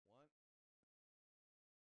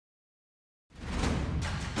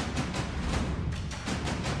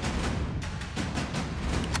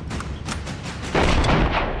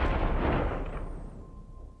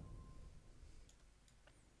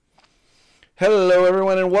Hello,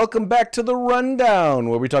 everyone, and welcome back to The Rundown,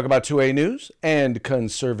 where we talk about 2A news and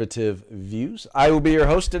conservative views. I will be your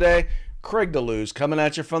host today, Craig DeLuz, coming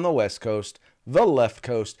at you from the West Coast, the left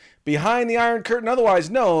coast, behind the Iron Curtain,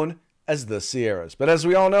 otherwise known as the Sierras. But as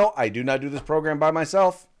we all know, I do not do this program by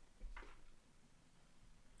myself.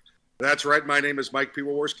 That's right. My name is Mike P.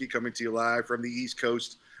 Waworski, coming to you live from the East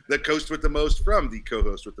Coast, the coast with the most, from the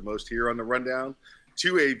co-host with the most here on The Rundown.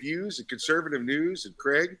 2A views and conservative news. And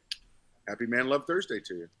Craig, happy Man Love Thursday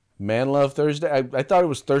to you. Man Love Thursday? I thought it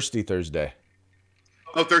was Thirsty Thursday.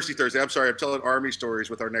 Oh, Thirsty Thursday. I'm sorry. I'm telling Army stories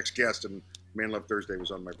with our next guest, and Man Love Thursday was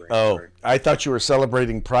on my brain. Oh, sorry. I thought you were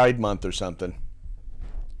celebrating Pride Month or something.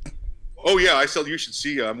 Oh, yeah. You should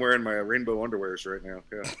see. I'm wearing my rainbow underwears right now.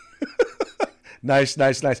 Yeah. Nice.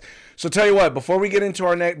 So tell you what, before we get into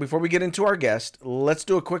our guest, let's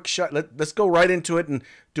do a quick shot. Let's go right into it and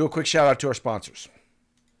do a quick shout out to our sponsors.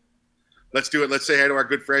 Let's do it. Let's say hi to our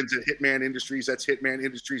good friends at Hitman Industries. That's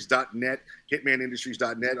hitmanindustries.net.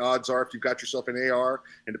 Hitmanindustries.net. Odds are, if you've got yourself an AR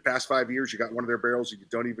in the past 5 years, you got one of their barrels and you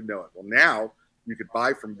don't even know it. Well, now you could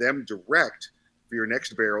buy from them direct for your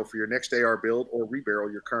next barrel, for your next AR build, or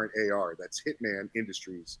rebarrel your current AR. That's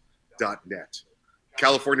hitmanindustries.net.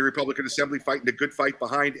 California Republican Assembly fighting the good fight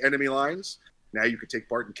behind enemy lines. Now you can take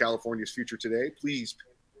part in California's future today. Please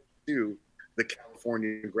do the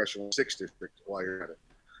California Congressional 6th District while you're at it.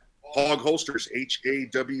 Hog Holsters,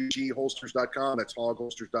 HAWG holsters.com. That's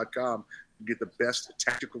hogholsters.com. You get the best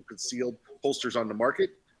tactical concealed holsters on the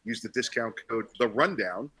market. Use the discount code The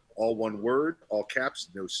Rundown, all one word, all caps,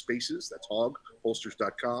 no spaces. That's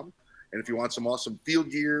hogholsters.com. And if you want some awesome field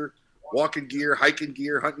gear, walking gear, hiking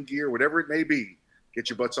gear, hunting gear, whatever it may be, get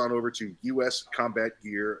your butts on over to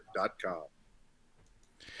uscombatgear.com.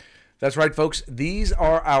 That's right, folks. These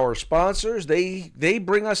are our sponsors. They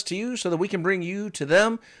bring us to you so that we can bring you to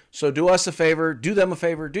them. So do us a favor, do them a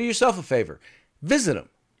favor, do yourself a favor. Visit them.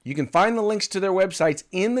 You can find the links to their websites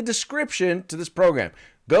in the description to this program.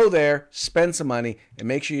 Go there, spend some money, and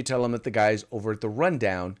make sure you tell them that the guys over at The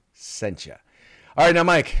Rundown sent you. All right, now,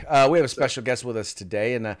 Mike, we have a special guest with us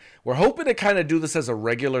today, and we're hoping to kind of do this as a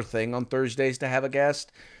regular thing on Thursdays to have a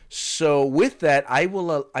guest. So with that, I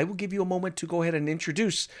will give you a moment to go ahead and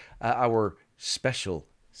introduce our special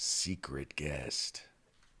secret guest.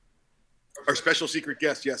 Our special secret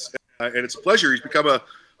guest, yes. And it's a pleasure. He's become a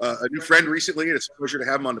new friend recently, and it's a pleasure to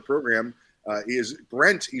have him on the program. He is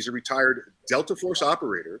Brent. He's a retired Delta Force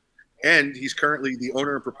operator, and he's currently the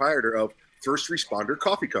owner and proprietor of First Responder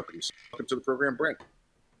Coffee Companies. Welcome to the program, Brent.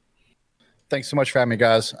 Thanks so much for having me,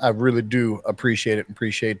 guys. I really do appreciate it.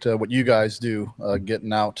 Appreciate what you guys do,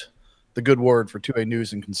 getting out the good word for 2A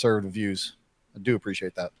news and conservative views. I do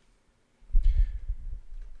appreciate that.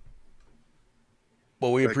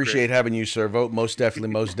 Well, we appreciate having you, sir. Vote most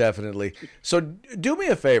definitely. So do me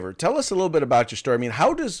a favor. Tell us a little bit about your story. I mean,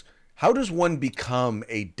 how does one become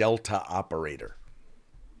a Delta operator?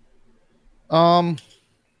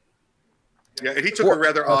 Yeah, he took a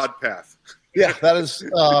rather odd path. Yeah, that is.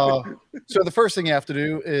 So the first thing you have to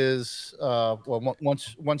do is,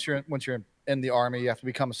 once you're in the Army, you have to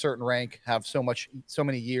become a certain rank, have so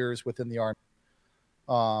many years within the Army,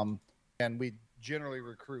 and we generally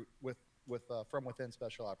recruit from within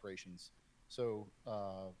Special Operations. So,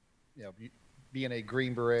 being a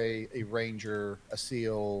Green Beret, a Ranger, a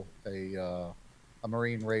SEAL, a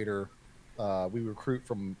Marine Raider, we recruit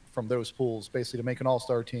from those pools basically to make an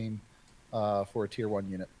all-star team for a Tier 1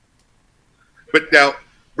 unit. But now,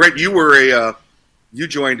 Brent, you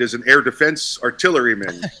joined as an air defense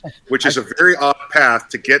artilleryman, which is a very odd path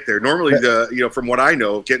to get there. Normally, from what I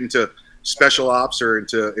know, getting to special ops or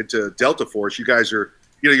into Delta Force, you guys are,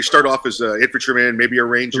 you start off as an infantryman, maybe a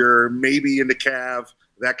ranger, maybe in the Cav,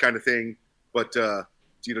 that kind of thing. But to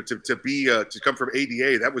come from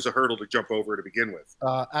ADA, that was a hurdle to jump over to begin with.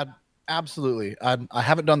 Absolutely, I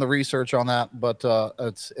haven't done the research on that, but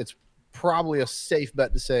it's probably a safe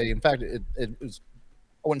bet to say. In fact, it was,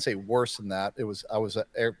 I wouldn't say worse than that. I was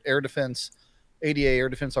air defense, ADA, air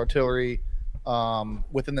defense artillery,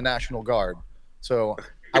 within the National Guard. So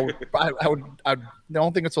I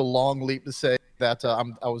don't think it's a long leap to say that I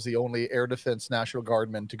was the only air defense National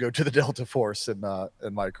Guardman to go to the Delta Force in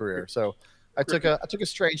my career. So I took a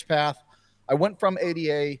strange path. I went from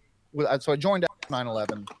ADA, so I joined after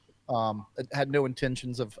 9/11. I had no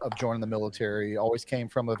intentions of joining the military. Always came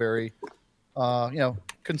from a very,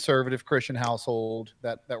 conservative Christian household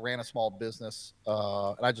that ran a small business.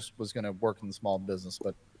 And I just was going to work in the small business.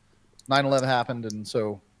 But 9/11 happened, and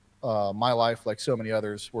so my life, like so many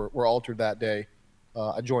others, were altered that day.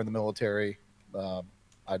 I joined the military.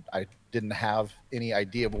 I didn't have any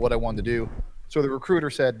idea of what I wanted to do. So the recruiter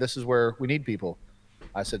said, "This is where we need people."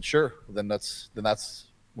 I said, sure. Then that's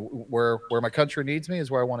where my country needs me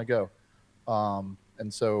is where I want to go.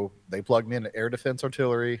 And so they plugged me into Air Defense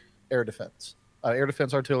Artillery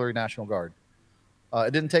National Guard.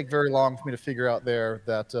 It didn't take very long for me to figure out there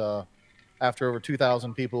that after over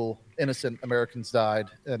 2,000 people, innocent Americans died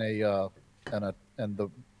in the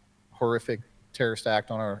horrific terrorist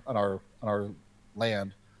act on our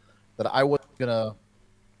land, that I wasn't gonna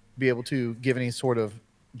be able to give any sort of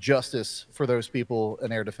justice for those people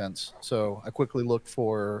in air defense. So I quickly looked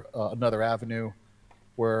for another avenue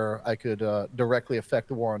where I could directly affect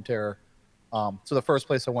the war on terror. So the first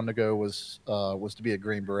place I wanted to go was to be a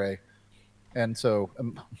Green Beret, and so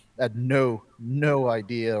I had no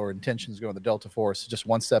idea or intentions going to the Delta Force. Just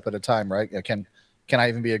one step at a time, right? Can I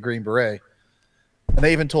even be a Green Beret? And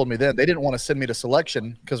they even told me then they didn't want to send me to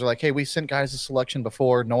selection because they're like, hey, we sent guys to selection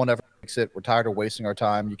before. No one ever makes it. We're tired of wasting our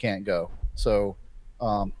time. You can't go. So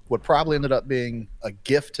what probably ended up being a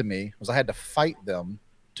gift to me was I had to fight them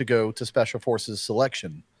to go to Special Forces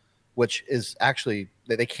selection, which is actually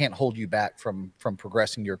they can't hold you back from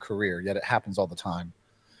progressing your career. Yet it happens all the time.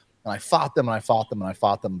 And I fought them and I fought them and I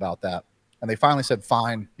fought them about that. And they finally said,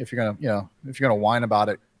 fine, if you're gonna whine about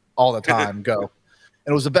it all the time, go. And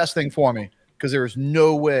it was the best thing for me, because there was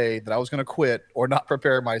no way that I was going to quit or not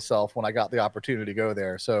prepare myself when I got the opportunity to go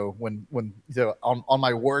there. So when on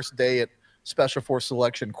my worst day at Special Force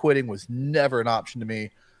selection, quitting was never an option to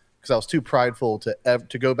me, because I was too prideful to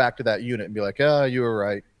go back to that unit and be like, you were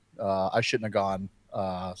right. I shouldn't have gone.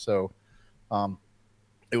 So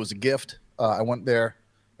it was a gift. I went there.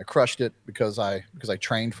 I crushed it because I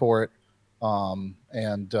trained for it,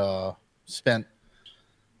 and spent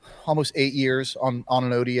almost 8 years on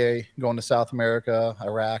an ODA going to South America,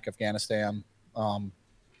 Iraq, Afghanistan. And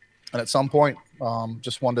at some point,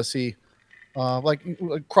 just wanted to see, like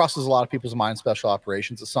it crosses a lot of people's mind, special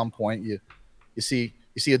operations. At some point, you see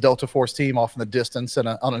a Delta Force team off in the distance and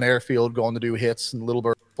on an airfield going to do hits, and little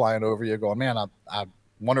birds flying over you going, man, I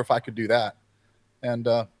wonder if I could do that. And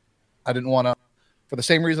I didn't want to, for the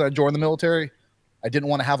same reason I joined the military, I didn't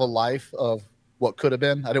want to have a life of what could have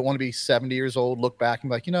been. I didn't want to be 70 years old, look back and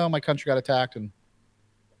be like, my country got attacked and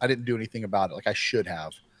I didn't do anything about it like I should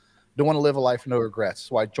have. Don't want to live a life of no regrets.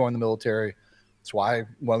 That's why I joined the military. That's why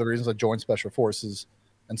one of the reasons I joined Special Forces.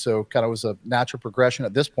 And so kind of was a natural progression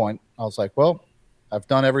at this point. I was like, well, I've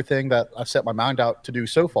done everything that I've set my mind out to do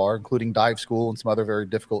so far, including dive school and some other very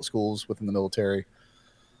difficult schools within the military.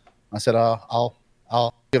 I said, I'll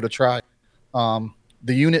give it a try.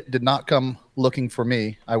 The unit did not come looking for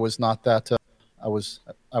me. I was not that. I was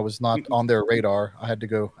not on their radar. I had to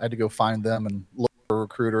go find them and look for a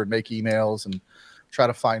recruiter and make emails and try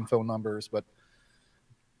to find phone numbers. But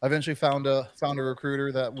I eventually found a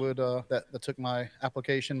recruiter that would that took my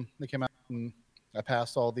application. They came out and I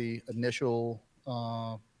passed all the initial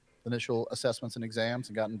assessments and exams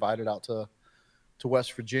and got invited out to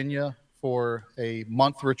West Virginia for a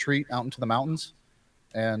month retreat out into the mountains.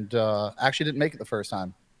 And actually didn't make it the first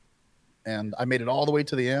time. And I made it all the way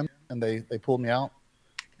to the end, and they pulled me out.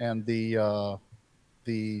 And the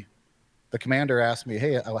commander asked me,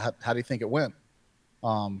 hey, how do you think it went?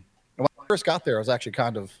 And when I first got there, I was actually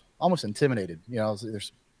kind of almost intimidated.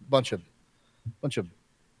 There's a bunch of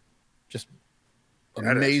just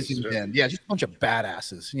amazing men. Yeah, just a bunch of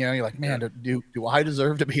badasses. You're like, man, do I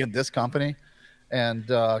deserve to be in this company? And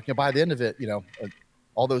by the end of it,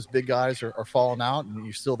 all those big guys are falling out, and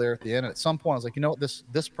you're still there at the end. And at some point, I was like,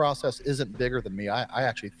 this process isn't bigger than me. I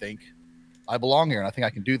actually think I belong here, and I think I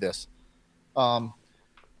can do this.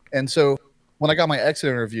 And so when I got my exit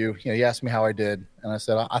interview, he asked me how I did, and I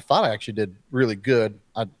said I thought I actually did really good.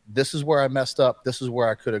 This is where I messed up. This is where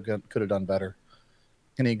I could have done better.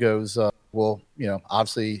 And he goes, well,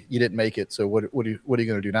 obviously you didn't make it. So what are you going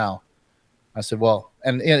to do now? I said, well,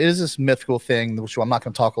 and it is this mythical thing, which I'm not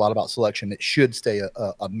going to talk a lot about selection. It should stay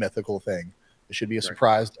a mythical thing. It should be a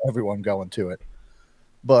surprise to everyone going to it.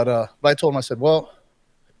 But I told him, I said, well,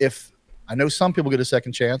 if I know some people get a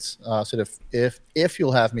second chance, I said, if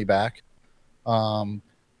you'll have me back,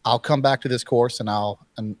 I'll come back to this course and I'll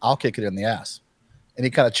kick it in the ass. And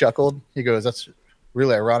he kind of chuckled. He goes, that's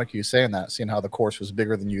really ironic you saying that, seeing how the course was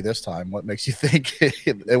bigger than you this time. What makes you think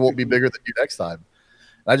it won't be bigger than you next time?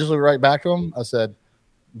 And I just looked right back to him. I said,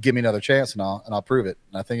 give me another chance and I'll prove it.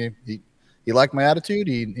 And I think he liked my attitude.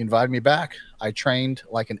 He invited me back. I trained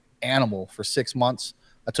like an animal for 6 months.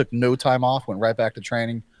 I took no time off, went right back to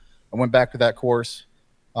training. I went back to that course.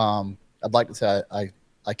 I'd like to say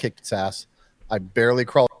I kicked its ass. I barely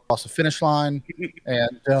crawled across the finish line,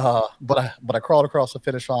 and but I crawled across the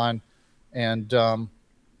finish line, and I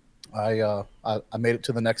made it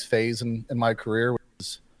to the next phase in my career. Which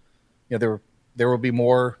is, there were there will be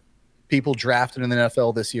more people drafted in the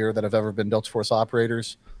NFL this year that have ever been Delta Force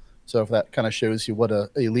operators. So if that kind of shows you what a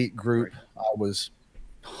elite group I was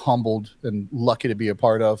humbled and lucky to be a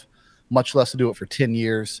part of, much less to do it for 10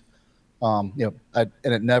 years. It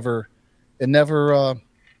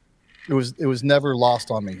was never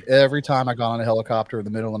lost on me. Every time I got on a helicopter in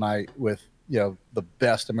the middle of the night with, the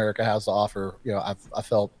best America has to offer, I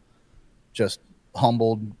felt just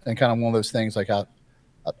humbled, and kind of one of those things like I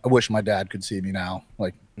wish my dad could see me now,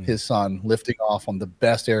 like his son lifting off on the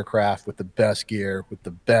best aircraft with the best gear, with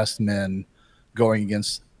the best men, going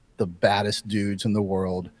against the baddest dudes in the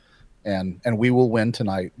world. And we will win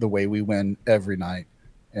tonight the way we win every night.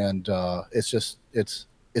 And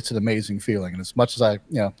it's an amazing feeling. And as much as I,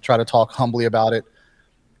 try to talk humbly about it,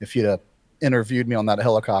 if you'd have interviewed me on that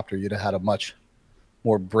helicopter, you'd have had a much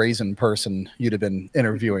more brazen person you'd have been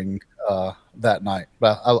interviewing that night.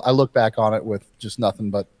 But I look back on it with just nothing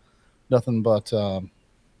but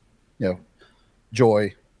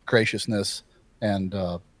joy, graciousness, and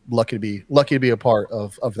lucky to be a part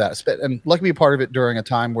of that, and lucky to be a part of it during a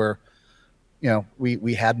time where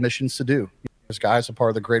we had missions to do. There's guys a part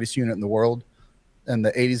of the greatest unit in the world in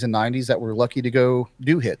the 80s and 90s that were lucky to go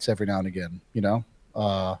do hits every now and again.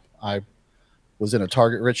 I was in a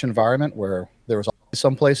target-rich environment where there was always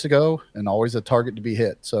some place to go and always a target to be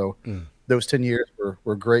hit. So those 10 years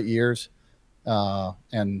were great years.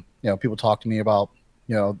 And people talk to me about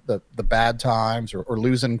the bad times or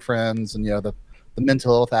losing friends, and the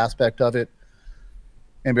mental health aspect of it.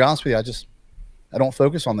 And to be honest with you, I don't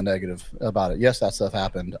focus on the negative about it. Yes, that stuff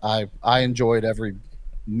happened. I enjoyed every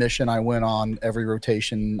mission I went on, every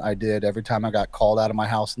rotation I did, every time I got called out of my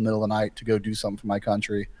house in the middle of the night to go do something for my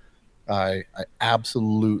country. I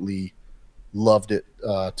absolutely loved it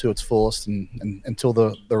to its fullest, and until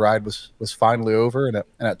the ride was finally over. And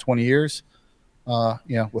at 20 years,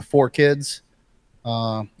 with 4 kids,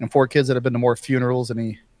 and 4 kids that have been to more funerals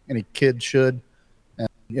than any kid should,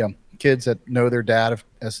 and kids that know their dad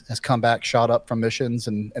has come back shot up from missions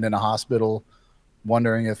and in a hospital,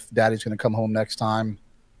 wondering if daddy's going to come home next time.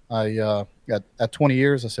 At 20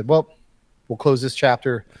 years, I said, well, we'll close this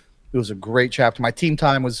chapter. It was a great chapter. My team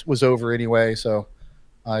time was over anyway, so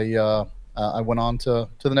I went on to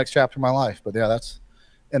the next chapter of my life. But yeah, that's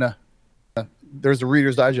there's a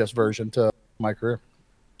Reader's Digest version to my career.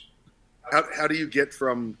 How do you get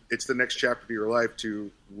from it's the next chapter of your life to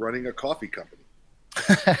running a coffee company?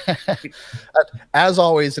 As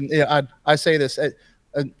always, and I say this,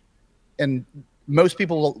 and most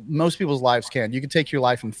people's lives can. You can take your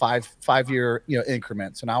life in five-year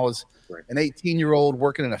increments. And I was an 18-year-old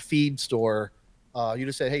working in a feed store. You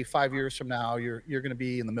just say, hey, 5 years from now, you're going to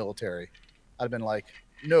be in the military. I'd have been like,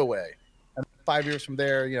 no way. And 5 years from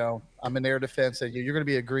there, I'm in air defense. You're going to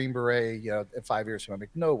be a Green Beret, in 5 years from now. I'm like,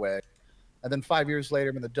 no way. And then 5 years later,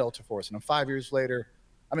 I'm in the Delta Force. And then 5 years later,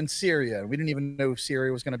 I'm in Syria. We didn't even know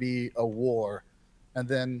Syria was going to be a war. And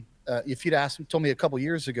then if you'd told me a couple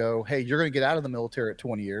years ago, hey, you're going to get out of the military at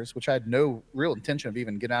 20 years, which I had no real intention of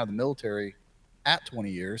even getting out of the military at 20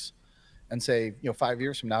 years, and say, 5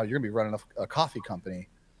 years from now, you're going to be running a coffee company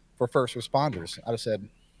for first responders. I'd have said,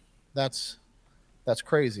 that's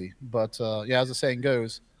crazy. But as the saying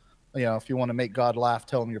goes, if you want to make God laugh,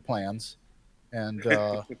 tell him your plans. And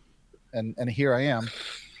and here I am.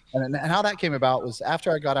 And how that came about was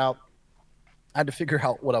after I got out, I had to figure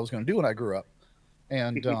out what I was going to do when I grew up,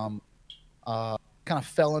 and kind of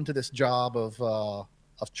fell into this job of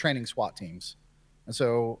training SWAT teams. And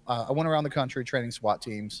so I went around the country training SWAT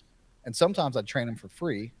teams, and sometimes I'd train them for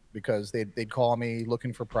free because they'd call me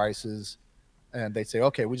looking for prices, and they'd say,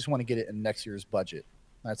 okay, we just want to get it in next year's budget.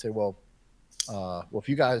 And I'd say, well, if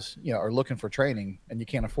you guys are looking for training and you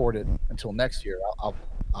can't afford it until next year,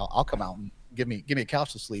 I'll come out and give me a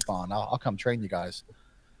couch to sleep on. I'll come train you guys.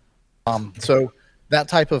 So that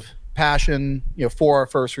type of passion, for our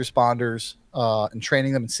first responders, and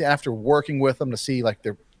training them, and see, after working with them, to see like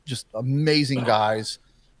they're just amazing guys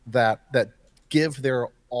that give their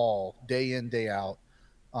all day in, day out,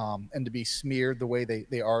 and to be smeared the way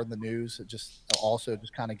they are in the news, it just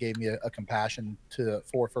kind of gave me a compassion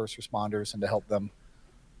for first responders and to help them.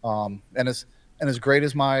 And as great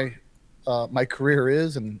as my career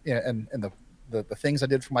is, and the things I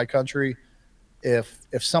did for my country, if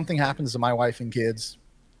something happens to my wife and kids,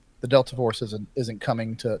 the Delta Force isn't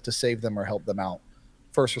coming to save them or help them out.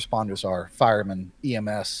 First responders are firemen,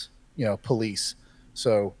 EMS, police.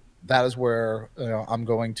 So that is where I'm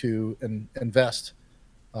going to invest.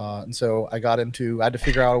 And so I had to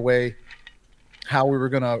figure out a way how we were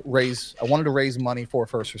going to I wanted to raise money for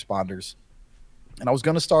first responders. And I was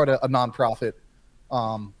going to start a nonprofit.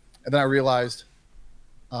 And then I realized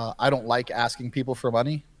I don't like asking people for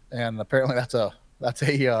money, and apparently that's a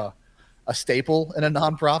staple in a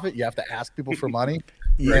nonprofit. You have to ask people for money.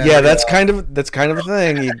 And, Yeah, that's kind of a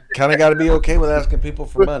thing. You kind of got to be okay with asking people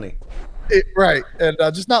for money. Right, and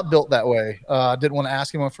just not built that way. I didn't want to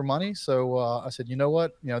ask anyone for money, so I said, you know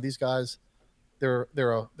what, these guys, they're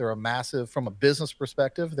a massive, from a business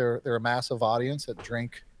perspective, they're a massive audience that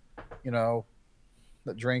drink,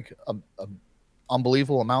 that drink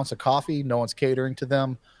unbelievable amounts of coffee. No one's catering to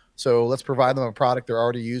them, so let's provide them a product they're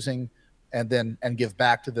already using, and give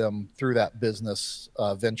back to them through that business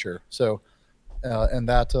venture. So, in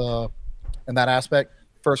that aspect,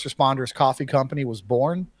 First Responders Coffee Company was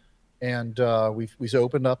born, and we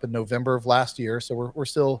opened up in November of last year. So we're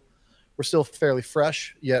still fairly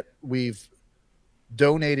fresh. Yet we've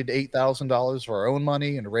donated $8,000 of our own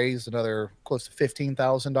money and raised another close to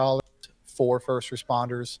 $15,000 for first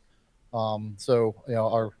responders. So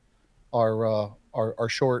our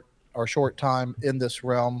short time in this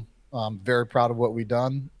realm, very proud of what we've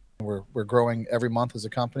done. We're growing every month as a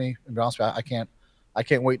company. And to be honest with you, I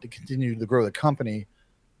can't wait to continue to grow the company,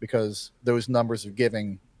 because those numbers of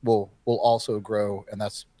giving will also grow, and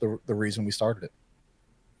that's the reason we started it.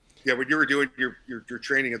 Yeah, when you were doing your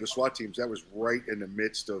training of the SWAT teams, that was right in the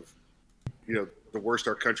midst of, the worst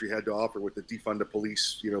our country had to offer, with the defund the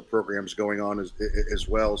police, programs going on as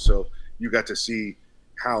well. So you got to see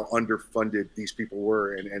how underfunded these people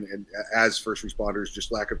were, and as first responders,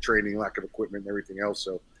 just lack of training, lack of equipment, and everything else.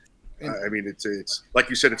 So, I mean, it's like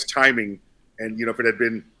you said, it's timing. And, if it had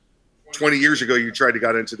been 20 years ago you tried to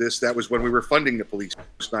got into this, that was when we were funding the police,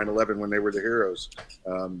 9/11, when they were the heroes.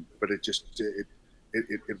 But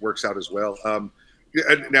it works out as well.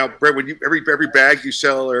 And now, Brett, when every bag you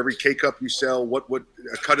sell or every K-Cup you sell, what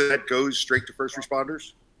a cut of that goes straight to first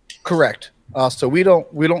responders? Correct. So we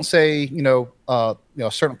don't say a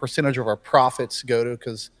certain percentage of our profits go to,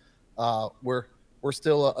 because we're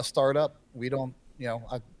still a startup. We don't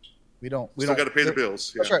we don't got to pay the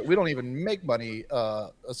bills. That's right. We don't even make money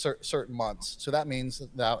certain months. So that means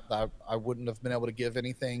that I wouldn't have been able to give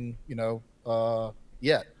anything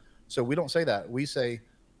yet. So we don't say that. We say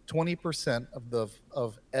 20%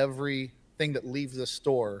 of everything that leaves the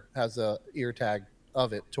store has a ear tag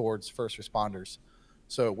of it towards first responders.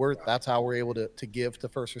 So that's how we're able to give to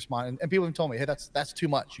first responders. And people have told me, hey, that's too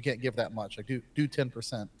much. You can't give that much. Like do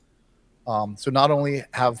 10%. So not only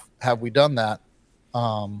have we done that,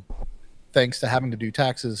 thanks to having to do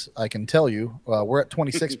taxes, I can tell you we're at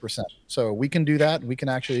 26%. So we can do that. We can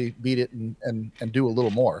actually beat it and do a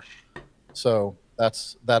little more. So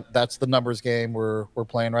that's the numbers game we're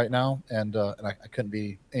playing right now, and I couldn't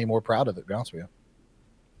be any more proud of it, to be honest with you.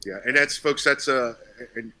 Yeah, and that's, folks, there's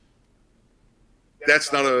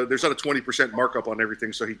not a 20% markup on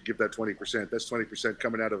everything, so he can give that 20%. That's 20%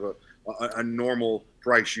 coming out of a normal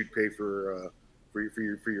price you'd pay for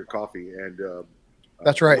your coffee. And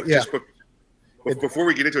that's right. Yeah. Before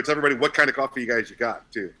we get into it, tell everybody what kind of coffee you guys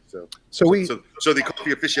got too. So the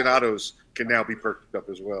coffee aficionados can now be perked up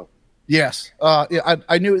as well. Yes. I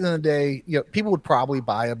knew at the end of the day, people would probably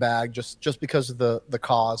buy a bag just because of the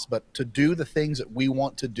cause, but to do the things that we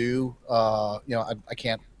want to do, I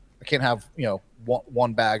can't have,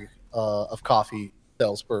 one bag of coffee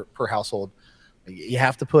sales per household. You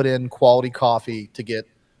have to put in quality coffee to get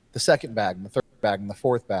the second bag and the third bag and the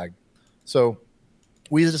fourth bag. So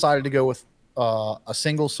we decided to go with a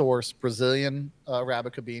single source Brazilian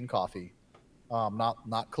Arabica bean coffee,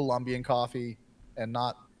 not Colombian coffee, and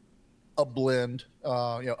not a blend.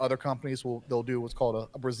 Other companies they'll do what's called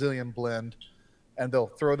a Brazilian blend, and they'll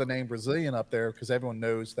throw the name Brazilian up there because everyone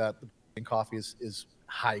knows that the Brazilian coffee is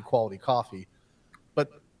high quality coffee.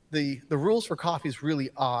 But the rules for coffee is really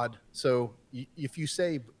odd. So if you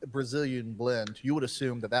say Brazilian blend, you would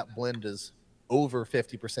assume that blend is over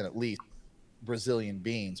 50% at least Brazilian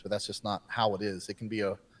beans, but that's just not how it is. It can be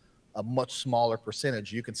a much smaller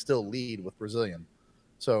percentage. You can still lead with Brazilian.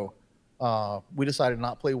 So we decided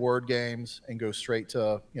not to play word games and go straight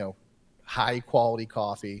to high quality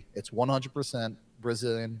coffee. It's 100%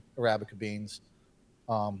 Brazilian Arabica beans.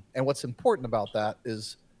 And what's important about that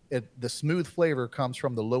is the smooth flavor comes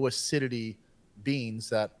from the low acidity beans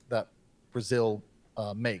that Brazil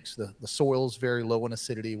makes. The soil is very low in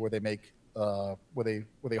acidity where they make where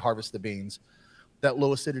they harvest the beans. That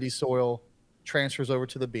low acidity soil transfers over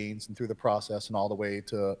to the beans and through the process and all the way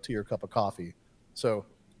to your cup of coffee. So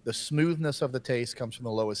the smoothness of the taste comes from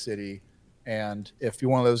the low acidity. And if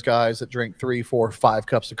you're one of those guys that drink 3, 4, 5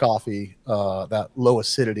 cups of coffee, that low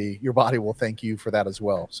acidity, your body will thank you for that as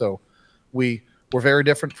well. So we're very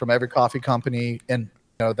different from every coffee company, and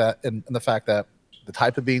that and the fact that the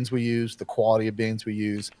type of beans we use, the quality of beans we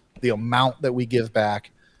use, the amount that we give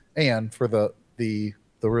back, and for the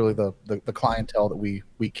really the clientele that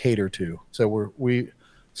we cater to. So we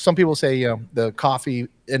some people say, the coffee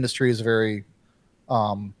industry is a very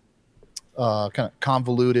kind of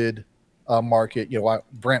convoluted market.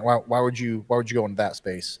 Brent, why would you go into that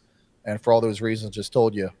space? And for all those reasons, just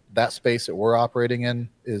told you, that space that we're operating in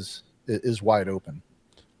is wide open.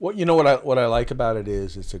 Well, what I like about it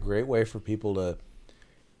is it's a great way for people to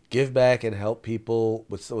give back and help people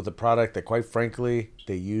with a product that, quite frankly,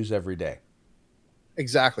 they use every day.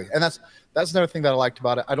 Exactly, and that's another thing that I liked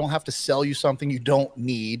about it. I don't have to sell you something you don't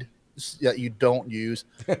need, that you don't use.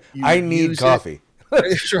 You I need coffee.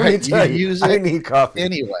 That's right. You use it. I need coffee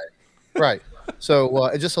anyway. Right. So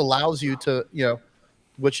it just allows you to,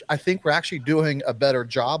 which I think we're actually doing a better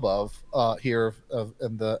job of here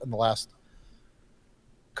in the last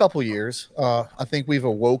couple years. I think we've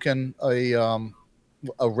awoken a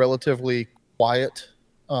relatively quiet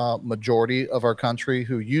majority of our country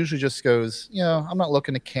who usually just goes, I'm not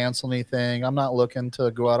looking to cancel anything. I'm not looking to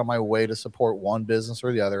go out of my way to support one business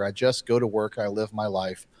or the other. I just go to work. I live my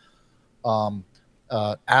life.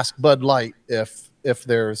 Ask Bud Light if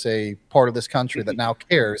there's a part of this country that now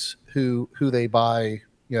cares who they buy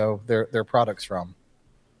their products from.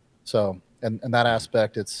 So and that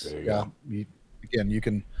aspect, it's you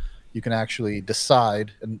can actually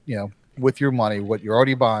decide, and with your money what you're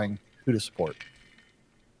already buying, who to support.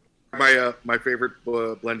 My favorite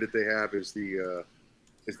blend that they have is the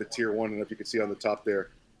tier 1. I don't know if you can see on the top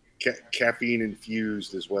there, caffeine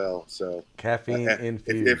infused as well. So caffeine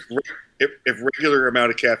infused. If regular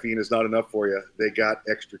amount of caffeine is not enough for you, they got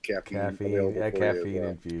extra caffeine available for caffeine you.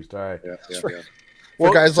 infused. All right. Yeah.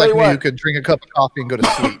 For guys like me who could drink a cup of coffee and go to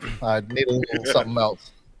sleep, I need a little something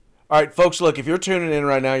else. All right, folks, look, if you're tuning in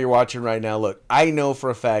right now, you're watching right now, look, I know for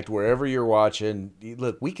a fact wherever you're watching,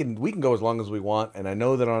 look, we can go as long as we want, and I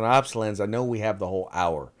know that on OpsLens, I know we have the whole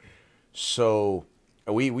hour. So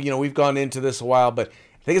we've gone into this a while, but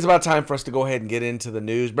I think it's about time for us to go ahead and get into the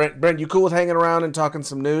news. Brent, you cool with hanging around and talking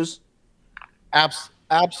some news?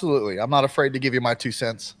 Absolutely. I'm not afraid to give you my 2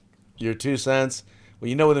 cents. Your 2 cents?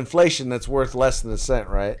 Well, with inflation, that's worth less than a cent,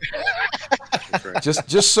 right? That's right.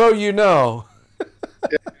 Just so you know.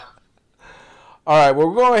 All right, well,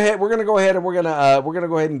 we're gonna go ahead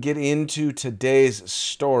and get into today's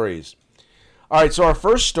stories. All right, so our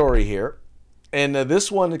first story here, and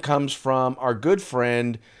this one comes from our good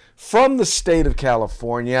friend from the state of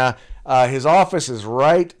California. His office is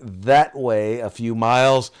right that way, a few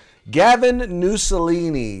miles. Gavin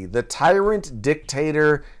Newsom, the tyrant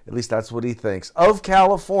dictator, at least that's what he thinks, of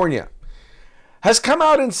California, has come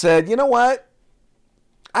out and said, you know what?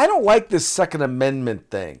 I don't like this Second Amendment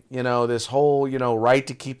thing, this whole, right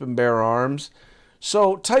to keep and bear arms.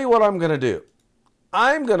 So tell you what I'm going to do.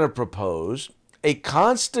 I'm going to propose a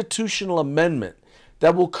constitutional amendment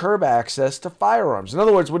that will curb access to firearms. In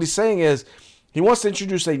other words, what he's saying is he wants to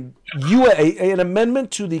introduce an amendment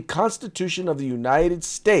to the Constitution of the United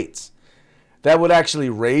States that would actually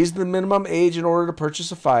raise the minimum age in order to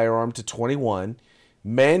purchase a firearm to 21,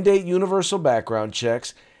 mandate universal background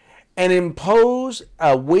checks, and impose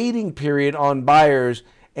a waiting period on buyers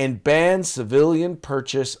and ban civilian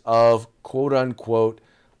purchase of quote-unquote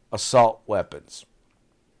assault weapons.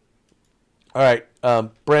 All right,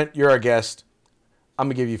 Brent, you're our guest. I'm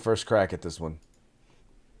going to give you first crack at this one.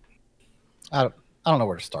 I don't know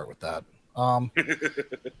where to start with that.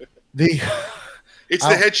 It's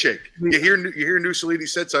the head shake. You hear Newsom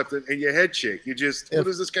said something, and your head shake. What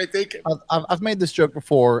is this guy thinking? I've made this joke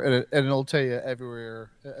before, and it'll tell you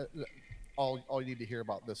everywhere. All you need to hear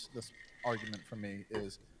about this argument from me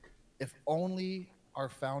is, if only our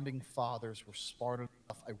founding fathers were smart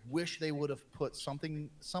enough. I wish they would have put something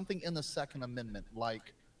in the Second Amendment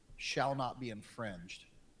like "shall not be infringed,"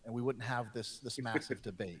 and we wouldn't have this massive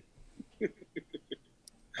debate. Yeah,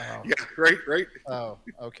 right. Oh,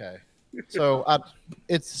 okay. So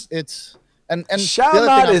it's and shall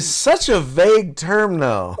not is such a vague term,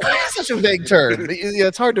 though. Such a vague term. Yeah,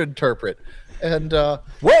 it's hard to interpret. And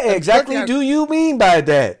what exactly do you mean by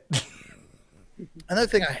that? Another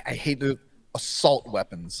thing I hate, the assault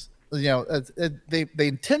weapons. They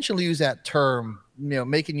intentionally use that term,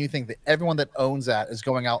 making you think that everyone that owns that is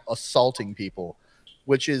going out assaulting people,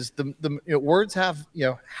 which is the words have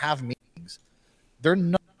meanings. They're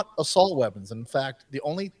not assault weapons. In fact, the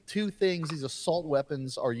only 2 things these assault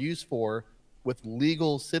weapons are used for with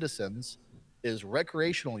legal citizens is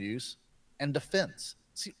recreational use and defense.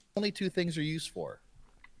 It's the only 2 things they're used for.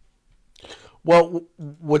 Well,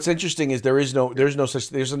 what's interesting is there's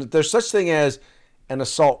such thing as an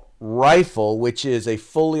assault rifle, which is a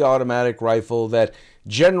fully automatic rifle that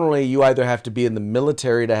generally you either have to be in the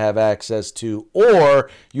military to have access to, or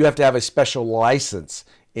you have to have a special license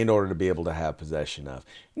in order to be able to have possession of.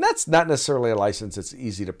 And that's not necessarily a license that's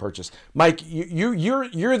easy to purchase. Mike, you're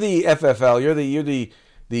the FFL, you're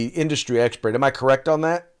the industry expert. Am I correct on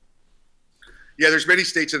that? Yeah, there's many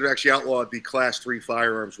states that have actually outlawed the Class 3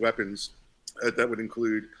 firearms weapons. That would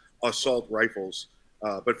include assault rifles.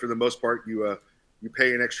 But for the most part, you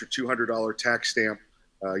pay an extra $200 tax stamp.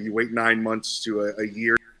 You wait 9 months to a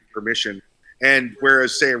year permission. And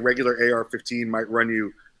whereas, say, a regular AR-15 might run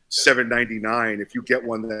you $799, if you get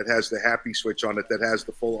one that has the happy switch on it, that has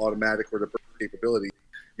the full automatic or the burst capability,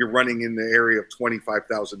 you're running in the area of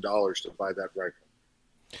 $25,000 to buy that rifle.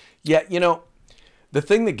 Yeah, the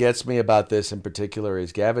thing that gets me about this in particular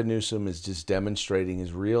is Gavin Newsom is just demonstrating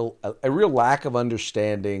his a real lack of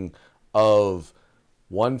understanding of,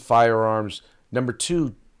 one, firearms, number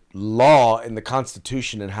two, law and the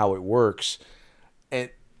Constitution and how it works,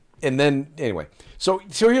 and then anyway. So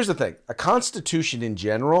here's the thing: a Constitution in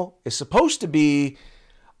general is supposed to be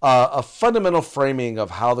a fundamental framing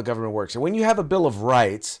of how the government works, and when you have a Bill of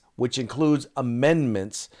Rights, which includes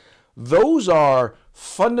amendments, those are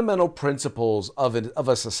fundamental principles of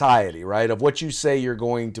a society, right? Of what you say you're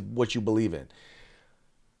going to, what you believe in.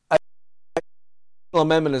 A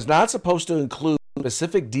amendment is not supposed to include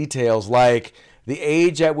specific details like the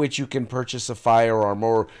age at which you can purchase a firearm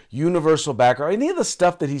or universal background, any of the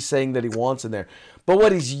stuff that he's saying that he wants in there. But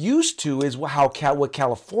what he's used to is what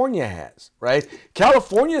California has, right?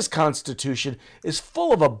 California's Constitution is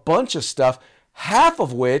full of a bunch of stuff, half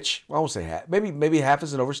of which, I won't say half, maybe half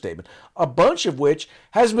is an overstatement, a bunch of which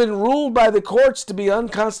has been ruled by the courts to be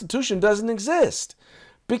unconstitutional, doesn't exist.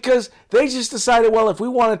 Because they just decided, well, if we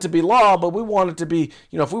want it to be law, but we want it to be,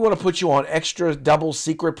 if we want to put you on extra double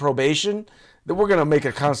secret probation, then we're going to make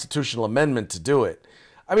a constitutional amendment to do it.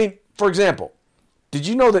 I mean, for example, did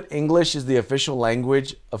you know that English is the official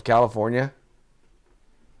language of California?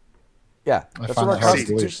 Yeah, that's what our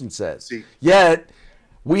Constitution says. Yet,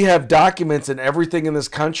 we have documents and everything in this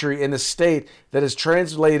country, in this state, that is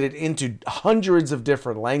translated into hundreds of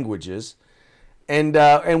different languages,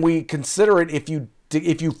 and we consider it,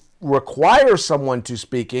 if you require someone to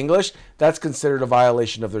speak English, that's considered a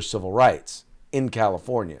violation of their civil rights in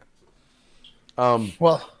California.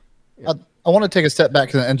 Well, yeah. I want to take a step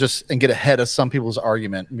back and get ahead of some people's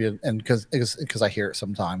argument, and because I hear it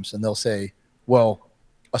sometimes, and they'll say, "Well,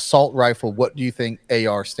 assault rifle. What do you think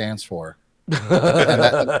AR stands for?"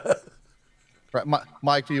 Right,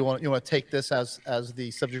 Mike, do you want to take this as the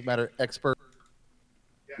subject matter expert?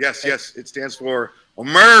 Yes, it stands for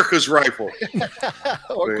America's rifle.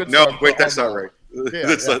 Wait, that's not right.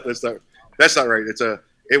 That's not right.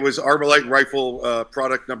 It was Armalite rifle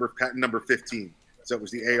patent number 15. So it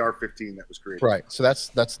was the AR-15 that was created. Right. So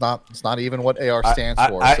it's not even what AR stands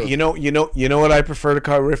for. So. You know what I prefer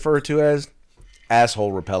to refer to as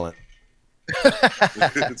asshole repellent.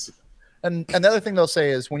 And the other thing they'll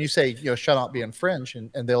say is, when you say, shall not be infringed,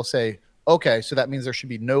 and they'll say, okay, so that means there should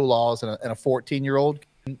be no laws and a 14-year-old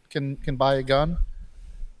can buy a gun.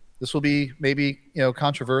 This will be maybe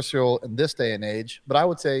controversial in this day and age, but I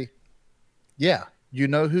would say, yeah,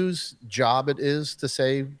 whose job it is to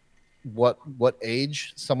say what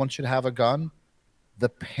age someone should have a gun? The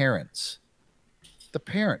parents. The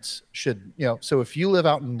parents should, so if you live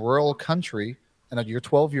out in rural country and your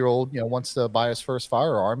 12-year-old, wants to buy his first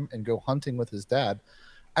firearm and go hunting with his dad,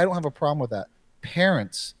 I don't have a problem with that.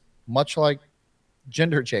 Parents, much like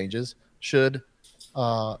gender changes, should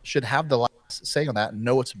have the last say on that and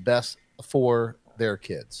know what's best for their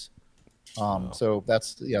kids. So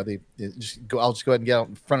that's I'll just go ahead and get out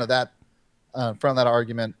in front of that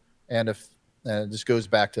argument. And if it just goes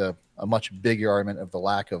back to a much bigger argument of the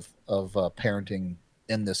lack of parenting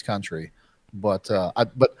in this country, but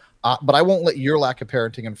I won't let your lack of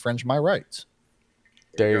parenting infringe my rights.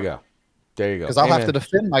 There you go. Because I'll have to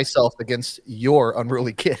defend myself against your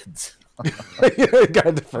unruly kids. I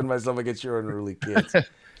gotta defend myself against your unruly kids.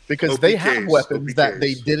 Because they have weapons that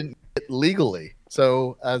they didn't get legally.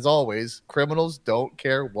 So, as always, criminals don't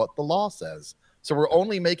care what the law says. So we're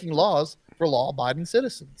only making laws for law-abiding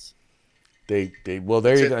citizens. There you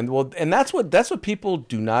go. And that's what people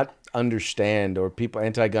do not understand, or people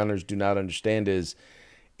anti-gunners do not understand, is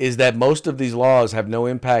that most of these laws have no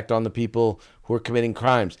impact on the people who are committing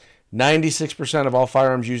crimes. 96% of all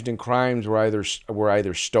firearms used in crimes were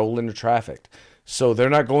either stolen or trafficked. So they're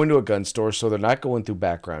not going to a gun store, so they're not going through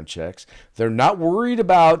background checks. They're not worried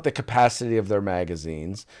about the capacity of their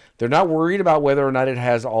magazines. They're not worried about whether or not it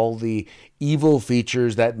has all the evil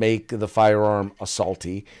features that make the firearm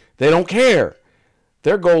assaulty. They don't care.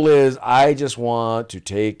 Their goal is, I just want to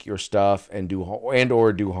take your stuff and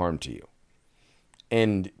or do harm to you.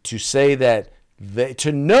 And to say that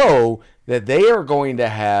to know that they are going to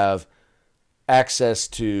have access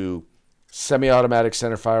to semi-automatic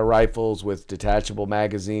centerfire rifles with detachable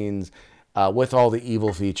magazines, with all the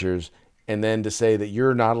evil features, and then to say that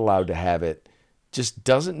you're not allowed to have it just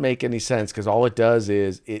doesn't make any sense, because all it does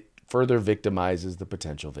is it further victimizes the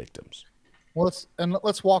potential victims. Well,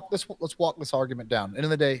 let's walk this argument down. End of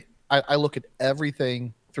the day, I look at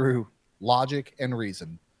everything through logic and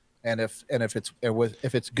reason, and if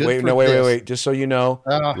it's good. Wait. Just so you know,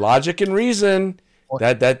 logic and reason.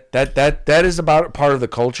 That is about part of the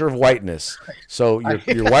culture of whiteness. So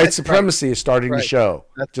your white supremacy is starting to show.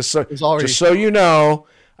 Just so you know,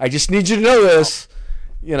 I just need you to know this.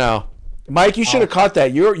 You know, Mike, you should have caught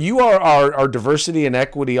that. You are our diversity and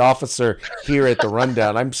equity officer here at the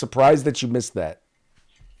Rundown. I'm surprised that you missed that.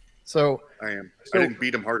 So I am. I didn't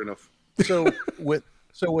beat him hard enough. So with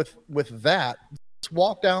that, let's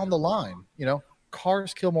walk down the line. You know,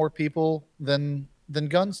 cars kill more people than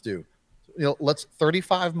guns do. You know, let's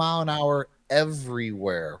 35 mile an hour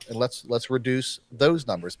everywhere, and let's reduce those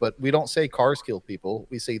numbers. But we don't say cars kill people;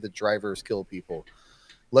 we say the drivers kill people.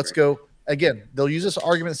 Let's go again. They'll use this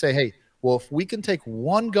argument and say, "Hey, well, if we can take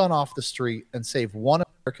one gun off the street and save one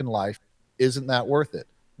American life, isn't that worth it?"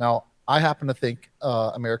 Now, I happen to think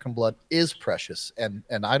American blood is precious, and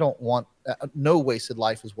I don't want no wasted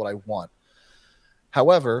life is what I want.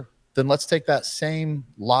 However, then let's take that same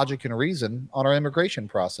logic and reason on our immigration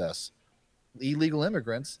process. Illegal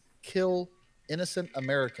immigrants kill innocent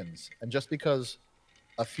Americans. And just because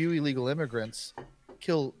a few illegal immigrants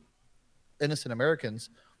kill innocent Americans,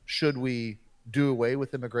 should we do away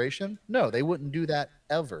with immigration? No, they wouldn't do that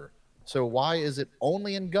ever. So why is it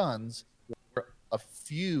only in guns where a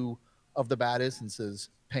few of the bad instances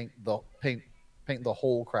paint the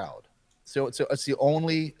whole crowd? So it's the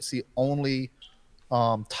only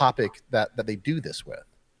topic that they do this with.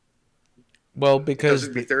 Well, because it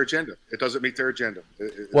doesn't meet their agenda. It doesn't meet their agenda.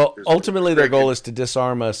 Well, ultimately, their goal is to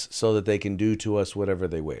disarm us so that they can do to us whatever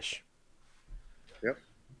they wish. Yep.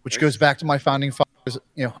 Which goes back to my founding fathers,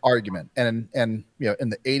 argument. And in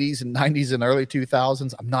the 80s and 90s and early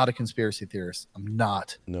 2000s, I'm not a conspiracy theorist. I'm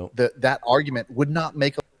not. No. That argument would not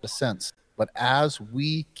make a lot of sense. But as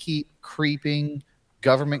we keep creeping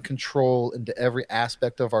government control into every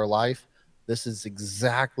aspect of our life, this is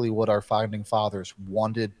exactly what our founding fathers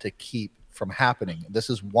wanted to keep from happening. This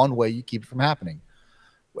is one way you keep it from happening.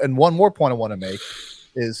 And one more point I want to make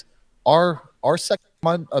is our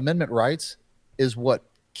Second Amendment rights is what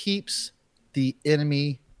keeps the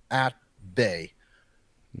enemy at bay.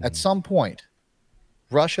 Mm-hmm. At some point,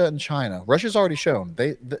 Russia and China, Russia's already shown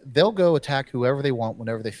they'll go attack whoever they want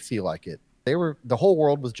whenever they feel like it. The whole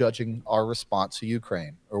world was judging our response to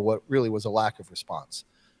Ukraine, or what really was a lack of response.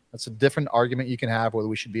 That's a different argument you can have, whether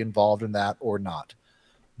we should be involved in that or not.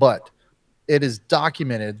 But it is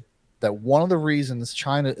documented that one of the reasons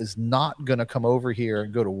China is not going to come over here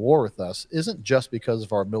and go to war with us isn't just because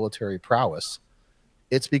of our military prowess.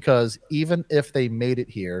 It's because even if they made it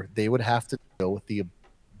here, they would have to deal with the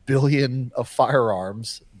billion of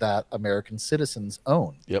firearms that American citizens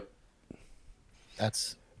own. Yep.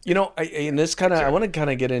 That's I want to kind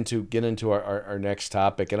of get into our next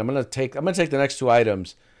topic, and I'm going to take the next two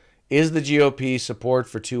items. Is the GOP support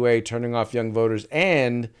for 2A turning off young voters,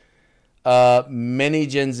 and many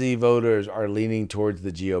Gen Z voters are leaning towards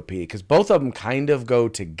the GOP, because both of them kind of go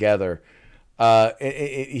together.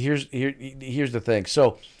 Here's the thing.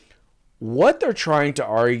 So what they're trying to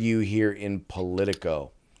argue here in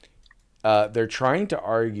Politico, they're trying to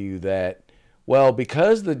argue that, well,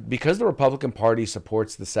 because the Republican Party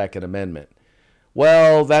supports the Second Amendment,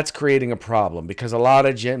 well, that's creating a problem, because a lot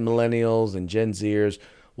of millennials and Gen Zers,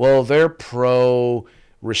 well, they're pro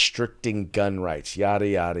restricting gun rights, yada,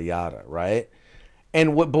 yada, yada, right?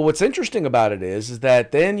 But what's interesting about it is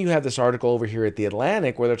that then you have this article over here at The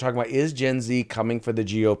Atlantic where they're talking about, is Gen Z coming for the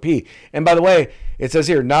GOP? And by the way, it says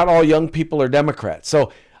here, not all young people are Democrats.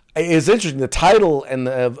 So it's interesting. The title and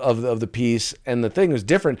of the piece and the thing is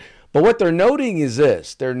different. But what they're noting is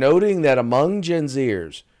this. They're noting that among Gen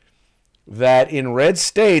Zers, that in red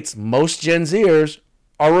states, most Gen Zers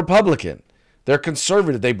are Republican. They're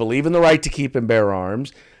conservative. They believe in the right to keep and bear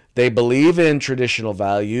arms. They believe in traditional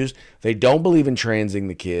values. They don't believe in transing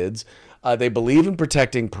the kids. They believe in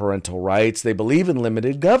protecting parental rights. They believe in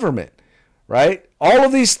limited government, right? All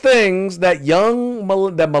of these things that that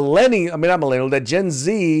Gen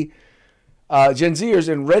Zers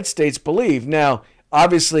in red states believe. Now,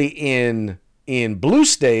 obviously in blue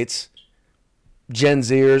states, Gen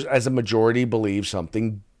Zers as a majority believe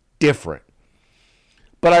something different.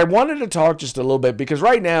 But I wanted to talk just a little bit because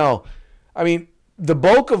right now, I mean, the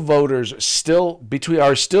bulk of voters are still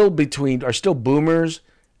boomers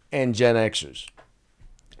and Gen Xers.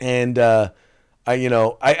 And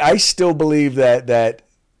I still believe that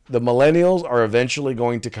the millennials are eventually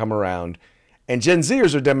going to come around, and Gen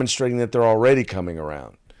Zers are demonstrating that they're already coming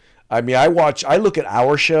around. I mean, I look at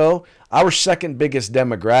our show. Our second biggest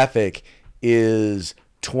demographic is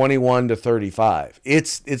 21 to 35.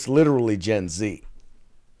 It's literally Gen Z.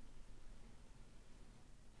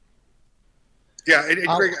 Yeah, and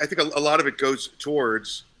Greg, I think a lot of it goes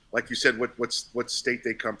towards, like you said, what state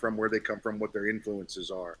they come from, where they come from, what their influences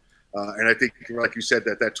are. And I think, like you said,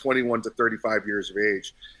 that 21 to 35 years of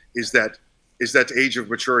age is that age of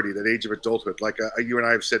maturity, that age of adulthood. Like you and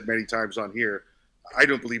I have said many times on here, I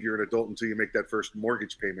don't believe you're an adult until you make that first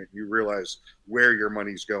mortgage payment. You realize where your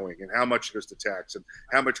money's going and how much goes to tax and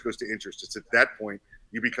how much goes to interest. It's at that point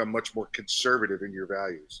you become much more conservative in your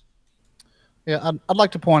values. Yeah, I'd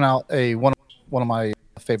like to point out one of my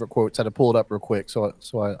favorite quotes. I had to pull it up real quick so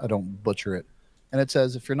I don't butcher it. And it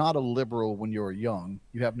says, "If you're not a liberal when you're young,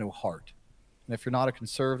 you have no heart. And if you're not a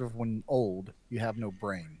conservative when old, you have no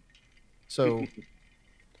brain." So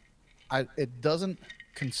it doesn't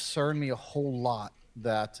concern me a whole lot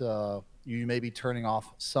that you may be turning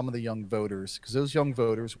off some of the young voters, because those young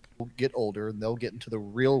voters will get older and they'll get into the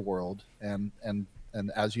real world. And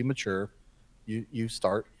as you mature, you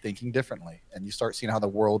start thinking differently and you start seeing how the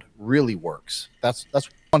world really works. That's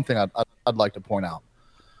one thing I'd like to point out.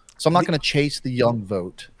 So I'm not going to chase the young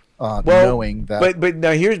vote, knowing that.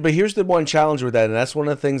 But here's the one challenge with that, and that's one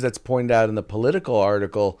of the things that's pointed out in the Political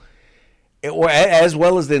article, as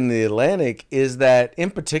well as in the Atlantic, is that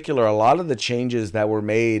in particular a lot of the changes that were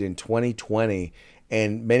made in 2020,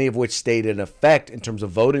 and many of which stayed in effect in terms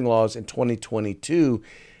of voting laws in 2022,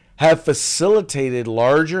 have facilitated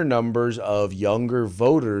larger numbers of younger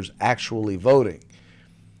voters actually voting,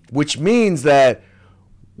 which means that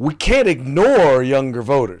we can't ignore younger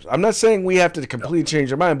voters. I'm not saying we have to completely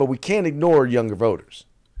change our mind, but we can't ignore younger voters.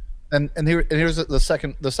 And here's the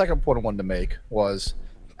second point I wanted to make was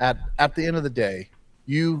at the end of the day,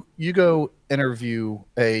 you go interview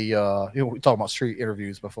we talk about street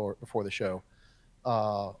interviews before the show,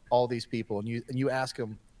 all these people, and you ask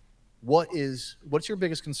them, what's your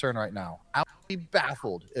biggest concern right now? I would be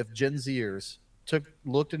baffled if Gen Zers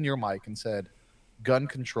looked in your mic and said, gun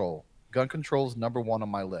control. Gun control is number one on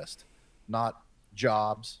my list. Not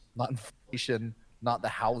jobs, not inflation, not the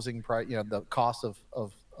housing price, the cost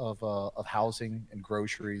of housing and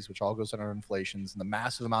groceries, which all goes under inflations, and the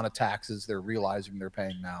massive amount of taxes they're realizing they're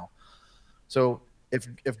paying now. So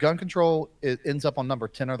if gun control ends up on number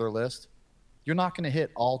 10 on their list, you're not going to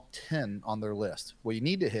hit all 10 on their list. What you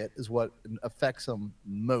need to hit is what affects them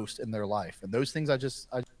most in their life. And those things I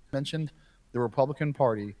mentioned, the Republican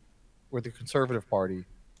Party or the Conservative Party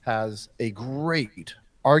has a great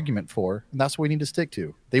argument for, and that's what we need to stick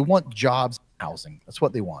to. They want jobs and housing. That's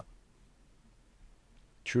what they want.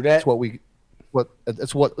 True that.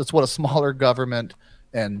 It's what a smaller government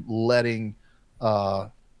and letting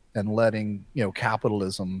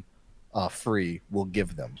capitalism free will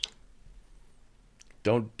give them.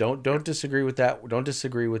 Don't disagree with that. Don't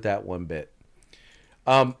disagree with that one bit.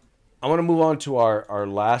 I want to move on to our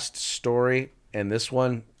last story, and this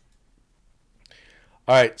one.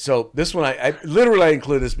 All right, so this one I literally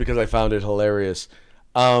include this because I found it hilarious.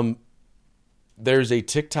 There's a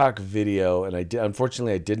TikTok video, and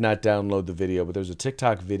unfortunately I did not download the video, but there's a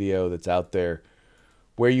TikTok video that's out there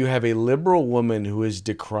where you have a liberal woman who is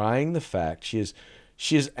decrying the fact she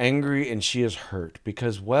is angry and she is hurt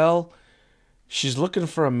because, well, she's looking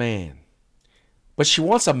for a man, but she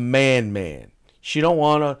wants a man. She don't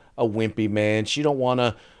want a wimpy man. She don't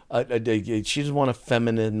want she doesn't want a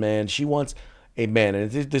feminine man. She wants a man. And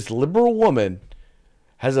this liberal woman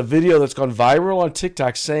has a video that's gone viral on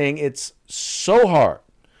TikTok saying it's so hard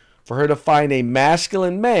for her to find a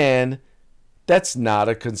masculine man that's not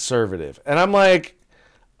a conservative. And I'm like,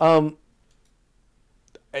 I'm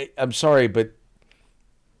sorry, but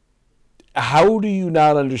how do you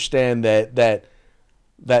not understand that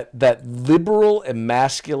liberal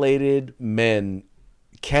emasculated men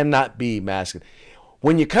cannot be masculine?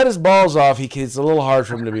 When you cut his balls off, it's a little hard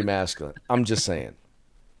for him to be masculine. I'm just saying.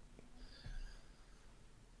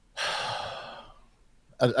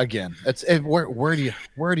 Again, where do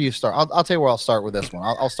you start? I'll tell you where I'll start with this one.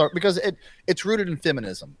 I'll start because it's rooted in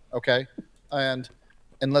feminism, okay? And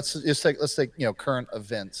let's take current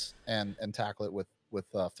events and tackle it with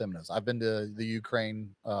feminism. I've been to the Ukraine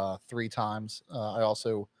 3 times. I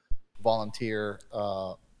also volunteer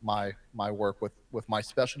my work with my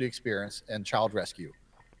specialty experience in child rescue.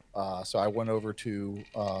 So I went over to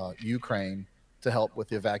Ukraine to help with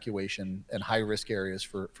the evacuation in high risk areas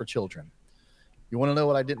for children. You want to know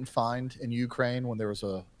what I didn't find in Ukraine when there was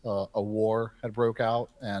a war had broke out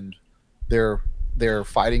and they're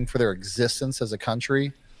fighting for their existence as a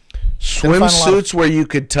country? Swimsuits where you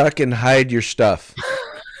could tuck and hide your stuff.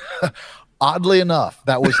 Oddly enough,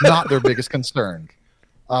 that was not their biggest concern.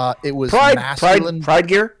 It was pride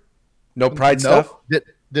gear. No pride stuff.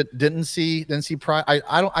 Didn't see pride.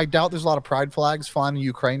 I doubt there's a lot of pride flags flying in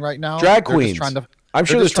Ukraine right now. Drag queens. I'm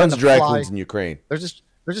sure there's tons of drag queens in Ukraine. They're just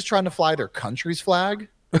trying to fly their country's flag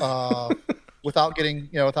without getting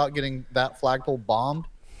that flagpole bombed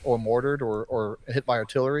or mortared or hit by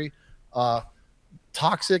artillery.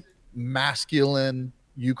 Toxic, masculine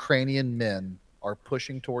Ukrainian men are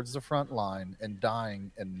pushing towards the front line and dying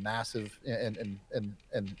in massive and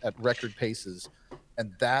at record paces,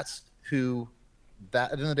 and that's who.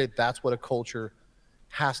 That at the end of the day, that's what a culture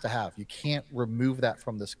has to have. You can't remove that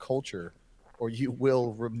from this culture, or you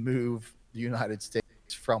will remove the United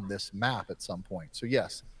States from this map at some point. So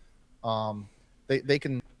yes, they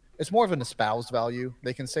can. It's more of an espoused value.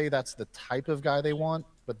 They can say that's the type of guy they want,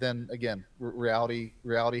 but then again, reality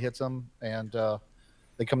hits them, and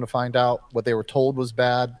they come to find out what they were told was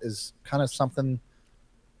bad is kind of something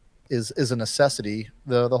is a necessity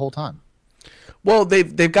the whole time. Well,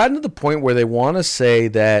 they've gotten to the point where they want to say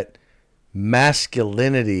that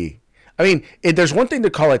masculinity. I mean, there's one thing to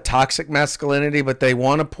call it toxic masculinity, but they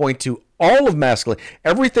want to point to all of masculine.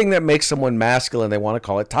 Everything that makes someone masculine, they want to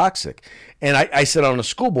call it toxic. And I sit on a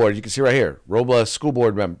school board. You can see right here, Robla school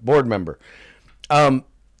board member. And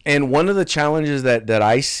one of the challenges that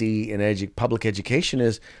I see in public education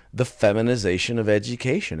is the feminization of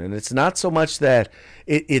education. And it's not so much that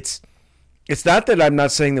it's not that I'm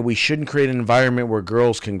not saying that we shouldn't create an environment where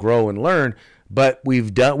girls can grow and learn, but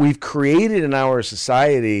we've created in our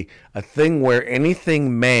society a thing where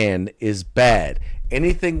anything man is bad,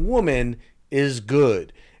 anything woman is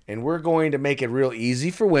good, and we're going to make it real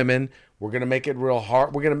easy for women. We're going to make it real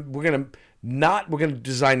hard. We're going to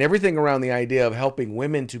design everything around the idea of helping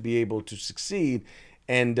women to be able to succeed,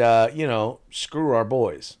 and screw our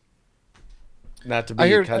boys. Not to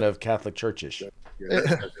be kind of Catholic churchish. Yeah,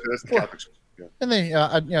 that's the Catholic. Yeah. And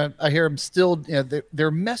I hear them still.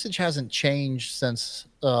 Their message hasn't changed since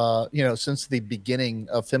since the beginning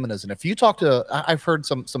of feminism. If you talk to, I've heard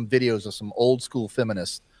some videos of some old school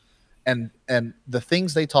feminists, and the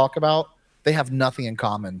things they talk about, they have nothing in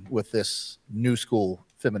common with this new school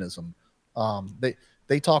feminism.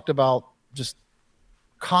 They talked about just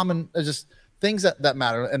common, just things that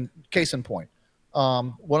matter. And case in point,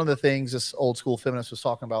 one of the things this old school feminist was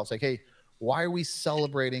talking about was like, hey, why are we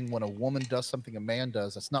celebrating when a woman does something a man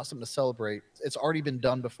does? That's not something to celebrate. It's already been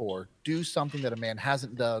done before. Do something that a man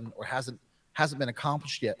hasn't done or hasn't been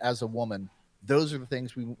accomplished yet as a woman. Those are the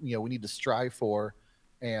things we need to strive for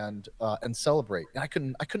and celebrate. And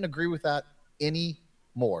I couldn't agree with that any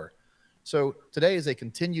more. So today, as they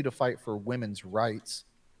continue to fight for women's rights,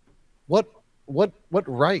 what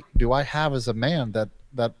right do I have as a man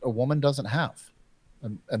that a woman doesn't have?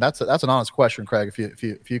 And that's an honest question, Craig. If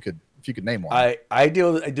you could name one. I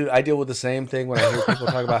deal with the same thing when I hear people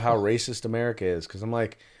talk about how racist America is, because I'm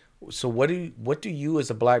like, so what do you as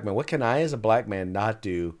a black man? What can I as a black man not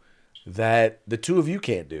do that the two of you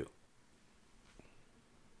can't do?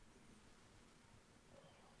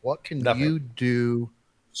 What can you do?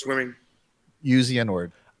 Swimming. Use the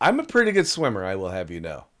N-word. I'm a pretty good swimmer, I will have you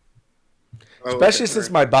know. Especially since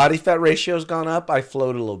my body fat ratio's gone up, I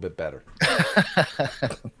float a little bit better.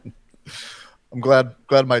 I'm glad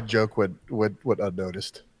my joke went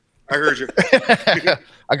unnoticed. I heard you.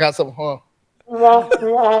 I got some.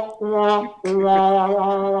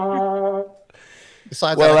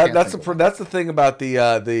 Besides, that's the thing about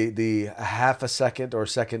the half a second or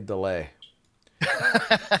second delay.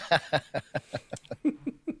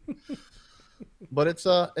 But it's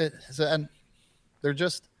and they're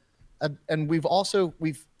just and we've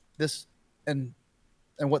this and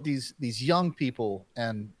what these young people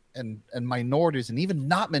and minorities and even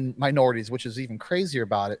not minorities, which is even crazier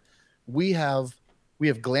about it, we have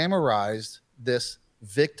glamorized this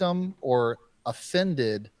victim or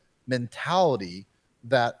offended mentality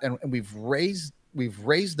that and we've raised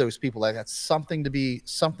those people like that's something to be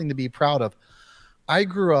proud of. I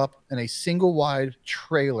grew up in a single wide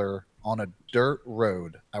trailer on a dirt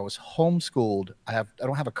road. I was homeschooled. I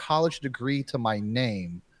don't have a college degree to my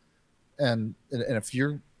name, and if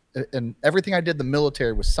you're and everything I did in the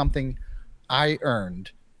military was something I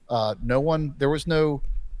earned. There's no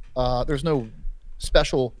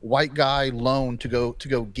special white guy loan to go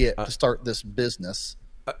get to start this business.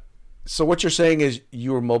 So what you're saying is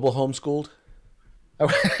you were mobile homeschooled?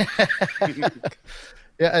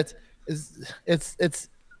 Yeah,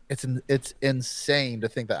 it's insane to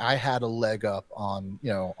think that I had a leg up on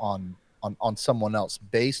on someone else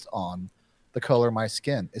based on the color of my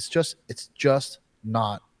skin. It's just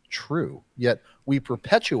not true. Yet we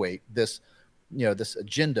perpetuate this this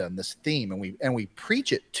agenda and this theme, and we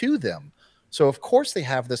preach it to them. So of course they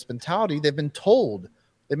have this mentality. They've been told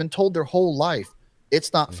their whole life,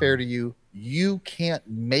 it's not fair to you. You can't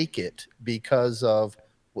make it because of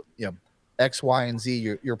X, Y, and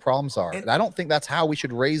Z. Your problems are, and I don't think that's how we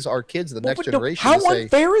should raise our kids, the next generation. How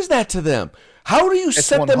unfair is that to them? How do you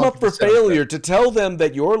set them up for failure to tell them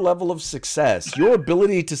that your level of success, your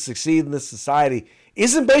ability to succeed in this society,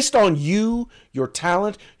 isn't based on you, your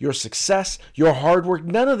talent, your success, your hard work?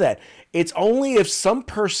 None of that. It's only if some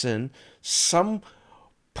person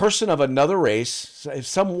of another race, if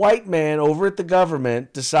some white man over at the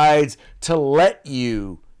government decides to let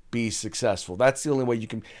you be successful. That's the only way you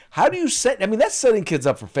can. How do you set? I mean, that's setting kids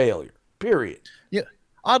up for failure. Period. Yeah.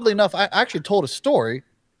 Oddly enough, I actually told a story,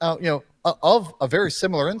 of a very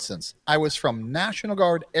similar instance. I was from National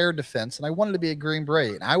Guard Air Defense, and I wanted to be a Green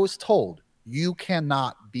Beret, and I was told, you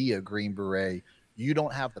cannot be a Green Beret. You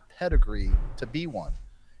don't have the pedigree to be one.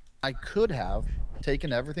 I could have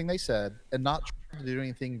taken everything they said and not tried to do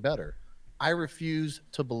anything better. I refuse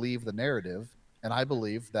to believe the narrative, and I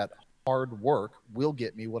believe that hard work will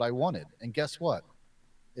get me what I wanted. And guess what?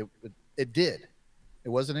 It did. It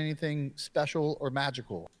wasn't anything special or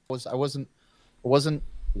magical. I wasn't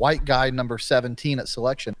white guy number 17 at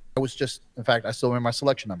selection. I was just, in fact, I still remember my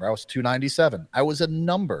selection number. I was 297. I was a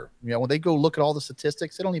number. When they go look at all the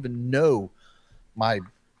statistics, they don't even know my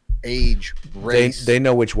age, race. They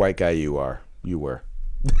know which white guy you are. You were.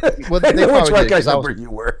 Well, they know which white guy number you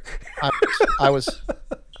were. I was.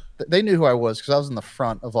 They knew who I was because I was in the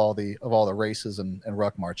front of all the races and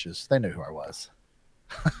ruck marches. They knew who I was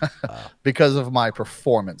because of my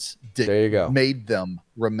performance. There you go. Made them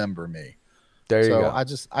remember me. There you go. I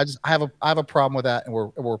have a problem with that, and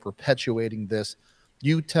we're perpetuating this.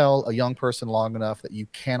 You tell a young person long enough that you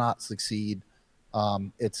cannot succeed,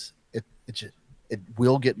 it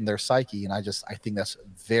will get in their psyche, and I think that's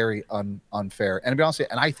very unfair. And to be honest with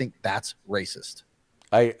you, and I think that's racist.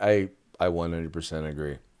 I 100%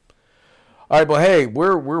 agree. All right, well, hey,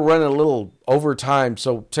 we're running a little over time,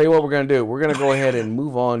 so tell you what we're going to do. We're going to go ahead and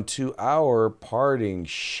move on to our parting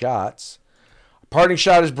shots. Our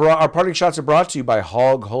parting shots are brought to you by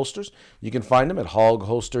Hog Holsters. You can find them at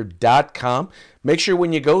hogholster.com. Make sure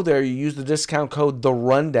when you go there, you use the discount code The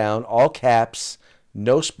Rundown, all caps,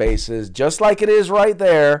 no spaces, just like it is right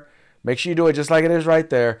there. Make sure you do it just like it is right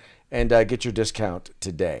there, and get your discount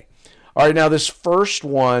today. All right, now this first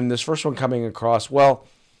one coming across, well,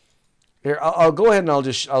 here I'll go ahead and I'll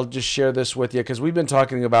just share this with you because we've been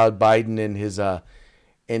talking about Biden and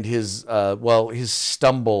his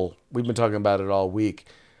stumble. We've been talking about it all week.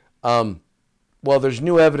 Well, there's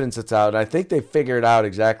new evidence that's out, and I think they figured out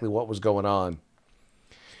exactly what was going on.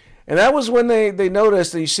 And that was when they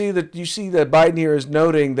noticed that you see that Biden here is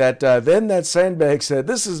noting that then that sandbag said,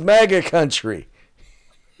 "This is MAGA country."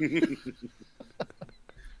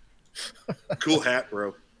 Cool hat,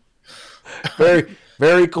 bro. Very,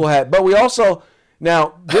 very cool hat. But we also,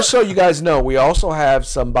 now, just so you guys know, we also have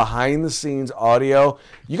some behind-the-scenes audio.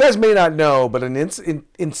 You guys may not know, but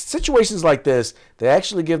in situations like this, they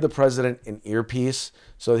actually give the president an earpiece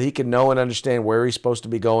so that he can know and understand where he's supposed to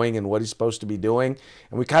be going and what he's supposed to be doing.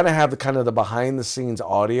 And we kind of have the behind-the-scenes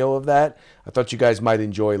audio of that. I thought you guys might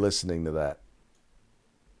enjoy listening to that.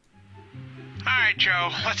 All right,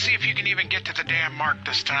 Joe, let's see if you can even get to the damn mark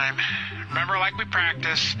this time. Remember, like we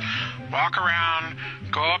practice, walk around,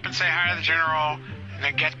 go up and say hi to the general, and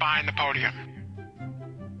then get behind the podium.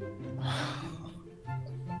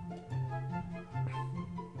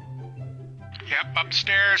 Yep,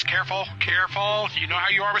 upstairs, careful. You know how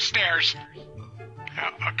you are with stairs.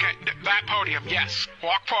 Okay, that podium, yes.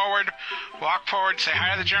 Walk forward, say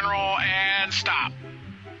hi to the general, and stop.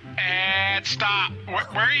 And stop.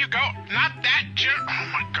 Where are you going? Not that, Joe. Oh,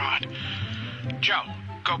 my God. Joe,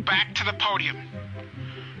 go back to the podium.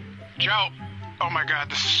 Joe. Oh, my God,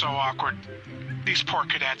 this is so awkward. These poor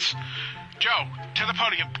cadets. Joe, to the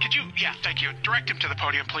podium. Could you? Yeah, thank you. Direct him to the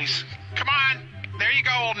podium, please. Come on. There you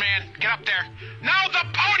go, old man. Get up there. No, the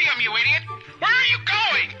podium, you idiot. Where are you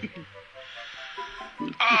going?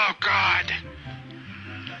 Oh, God.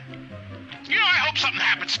 You know, I hope something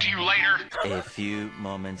happens to you later. A few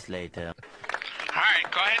moments later. All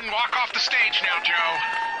right, go ahead and walk off the stage now, Joe.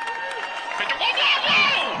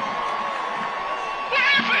 Whoa! What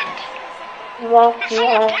happened? Did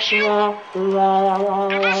someone push you?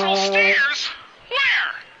 Did this whole stage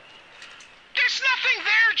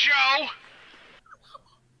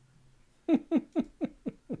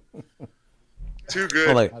Too good.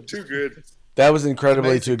 Oh, like, too good. that was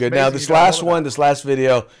incredibly too good. Now, this last one, this last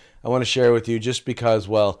video, I want to share with you just because,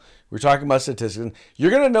 well, we're talking about statistics.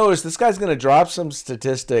 You're going to notice this guy's going to drop some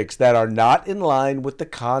statistics that are not in line with the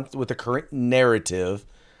current narrative.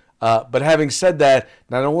 But having said that,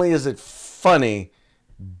 not only is it funny,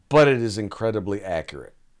 but it is incredibly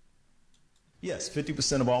accurate. Yes,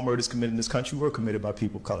 50% of all murders committed in this country were committed by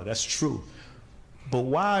people of color. That's true. But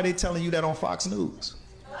why are they telling you that on Fox News?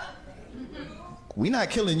 We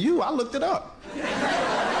not killing you. I looked it up.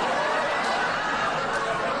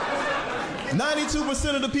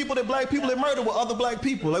 92% of the people that murdered were other black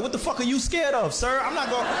people. Like, what the fuck are you scared of, sir? I'm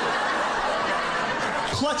not going to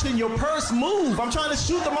clutching your purse move. I'm trying to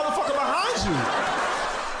shoot the motherfucker behind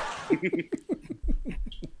you.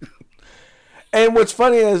 And what's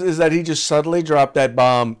funny is that he just suddenly dropped that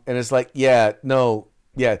bomb, and it's like, yeah.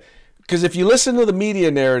 Because if you listen to the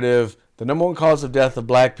media narrative, the number one cause of death of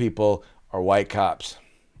black people are white cops.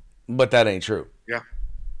 But that ain't true. Yeah.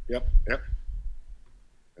 Yep.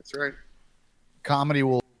 That's right. Comedy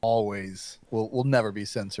will always will never be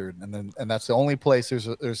censored, and that's the only place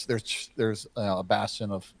there's a bastion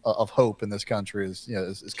of hope in this country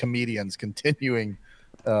is comedians continuing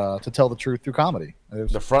to tell the truth through comedy.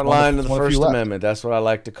 There's the front line of the First Amendment. That's what I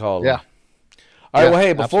like to call it. Yeah. All right. Well,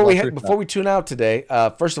 hey, before we tune out today,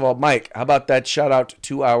 first of all, Mike, how about that shout out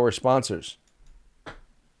to our sponsors?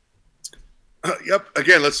 Yep.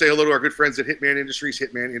 Again, let's say hello to our good friends at Hitman Industries,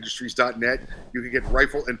 hitmanindustries.net. You can get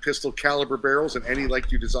rifle and pistol caliber barrels and any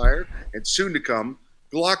like you desire, and soon to come,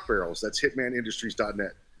 Glock barrels. That's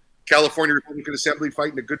hitmanindustries.net. California Republican Assembly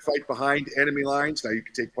fighting a good fight behind enemy lines. Now you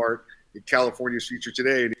can take part in California's future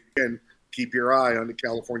today, and again, keep your eye on the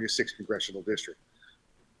California 6th Congressional District.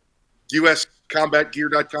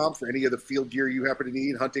 USCombatGear.com for any of the field gear you happen to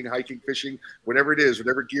need, hunting, hiking, fishing, whatever it is,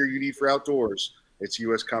 whatever gear you need for outdoors. It's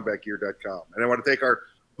USCombatGear.com. And I want to thank our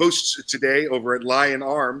hosts today over at Lion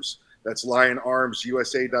Arms. That's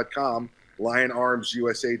LionArmsUSA.com,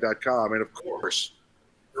 LionArmsUSA.com. And, of course,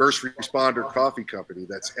 First Responder Coffee Company.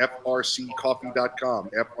 That's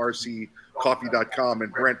FRCCoffee.com, FRCCoffee.com.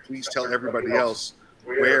 And, Brent, please tell everybody else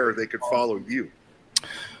where they could follow you.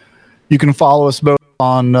 You can follow us both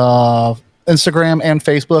on Instagram and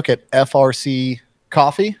Facebook at FRC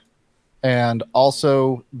Coffee. And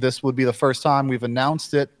also, this would be the first time we've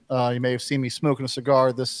announced it. You may have seen me smoking a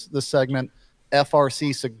cigar this segment.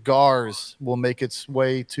 FRC Cigars will make its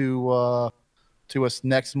way to us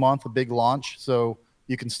next month, a big launch. So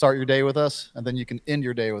you can start your day with us, and then you can end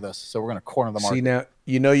your day with us. So we're going to corner the market.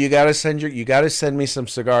 See, now you got to send me some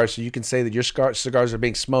cigars so you can say that your cigars are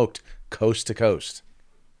being smoked coast to coast.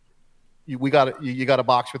 You got a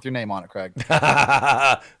box with your name on it, Craig.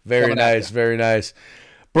 Very nice, very nice.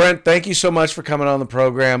 Brent, thank you so much for coming on the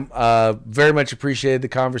program. Very much appreciated the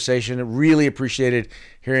conversation. Really appreciated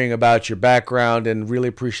hearing about your background, and really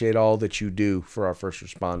appreciate all that you do for our first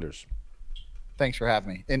responders. Thanks for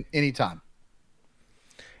having me. Anytime.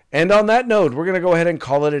 And on that note, we're going to go ahead and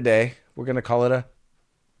call it a day. We're going to call it a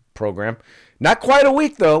program. Not quite a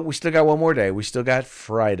week, though. We still got one more day. We still got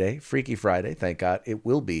Friday, Freaky Friday. Thank God. It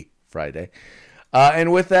will be Friday.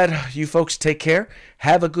 And with that, you folks take care.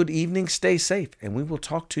 Have a good evening. Stay safe. And we will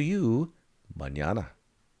talk to you mañana.